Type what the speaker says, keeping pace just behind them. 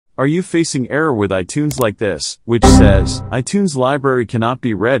Are you facing error with iTunes like this, which says, iTunes library cannot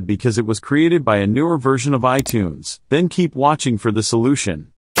be read because it was created by a newer version of iTunes? Then keep watching for the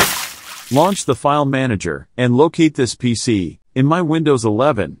solution. Launch the File Manager, and locate this PC. In my Windows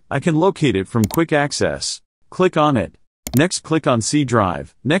 11, I can locate it from Quick Access. Click on it. Next click on C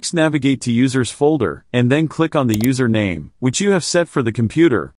Drive. Next navigate to Users folder, and then click on the user name, which you have set for the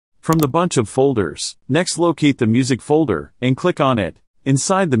computer, from the bunch of folders. Next locate the Music folder, and click on it.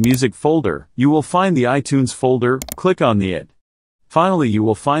 Inside the Music folder, you will find the iTunes folder. Click on it. Finally, you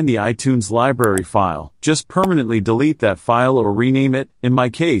will find the iTunes library file. Just permanently delete that file or rename it. In my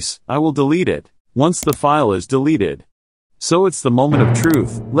case, I will delete it once the file is deleted. So it's the moment of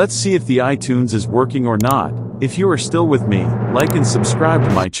truth. Let's see if the iTunes is working or not. If you are still with me, like and subscribe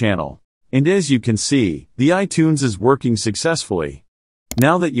to my channel. And as you can see, the iTunes is working successfully.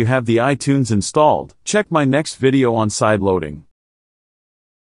 Now that you have the iTunes installed, check my next video on sideloading.